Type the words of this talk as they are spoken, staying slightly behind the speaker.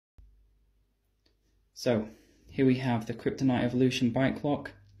So here we have the Kryptonite Evolution bike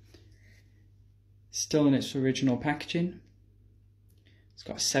lock, still in its original packaging. It's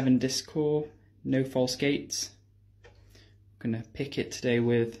got a 7-disc core, no false gates. I'm going to pick it today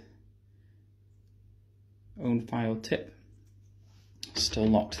with own file tip, still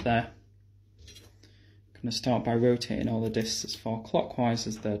locked there. I'm going to start by rotating all the discs as far clockwise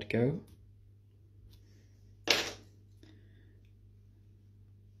as they'd go.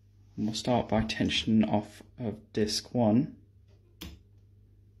 And we'll start by tensioning off of disc 1.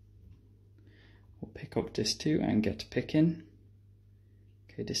 We'll pick up disc 2 and get to picking.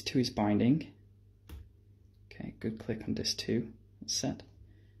 Okay, disc 2 is binding. Okay, good click on disc 2, that's set.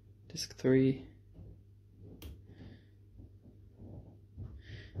 Disc 3.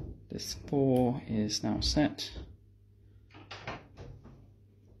 Disc 4 is now set.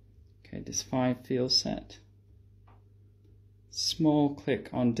 Okay, disc 5 feels set. Small click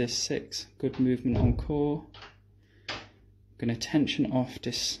on disc 6, good movement on core. I'm going to tension off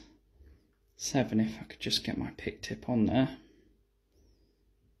disc 7 if I could just get my pick tip on there.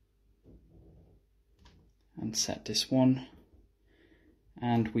 And set disc 1.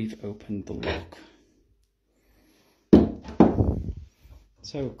 And we've opened the lock.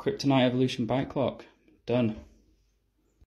 So, Kryptonite Evolution bike lock, done.